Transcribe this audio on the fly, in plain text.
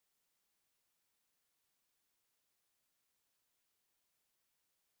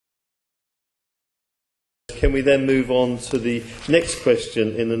Can we then move on to the next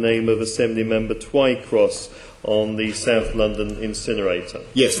question in the name of Assembly Member Twycross on the South London incinerator?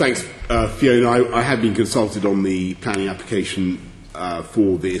 Yes, thanks, Fiona. I have been consulted on the planning application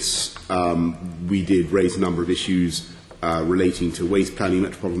for this. We did raise a number of issues relating to waste planning,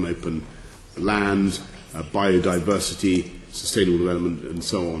 metropolitan open land, biodiversity, sustainable development, and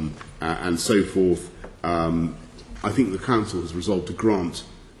so on and so forth. I think the Council has resolved to grant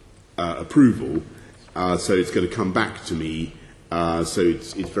approval, so it's going to come back to me. So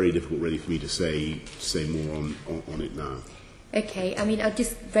it's very difficult, really, for me to say more on it now. Okay, I mean, I'll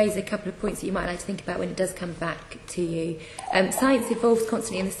just raise a couple of points that you might like to think about when it does come back to you. Science evolves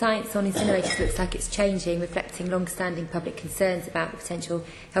constantly, and the science on incinerators looks like it's changing, reflecting long-standing public concerns about the potential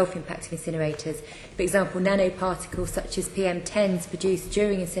health impact of incinerators. For example, nanoparticles such as PM10s produced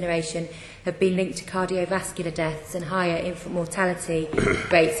during incineration have been linked to cardiovascular deaths and higher infant mortality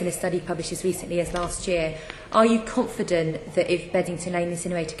rates in a study published as recently as last year. Are you confident that if Beddington Lane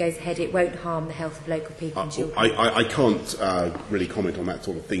incinerator goes ahead, it won't harm the health of local people and children? I can't really comment on that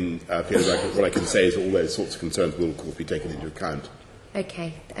sort of thing, Fiona. What I can say is all those sorts of concerns will, of course, be taken into account.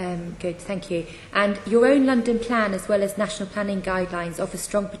 Okay, good, thank you. And your own London plan, as well as national planning guidelines, offer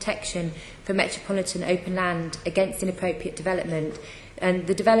strong protection for metropolitan open land against inappropriate development. And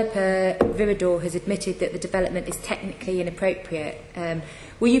the developer, Viridor, has admitted that the development is technically inappropriate.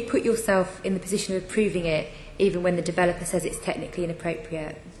 Will you put yourself in the position of approving it, even when the developer says it's technically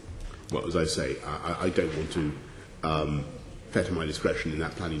inappropriate? Well, as I say, I don't want to fetter my discretion in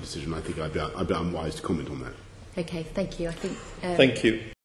that planning decision. I think I'd be unwise to comment on that. Okay, thank you. Thank you.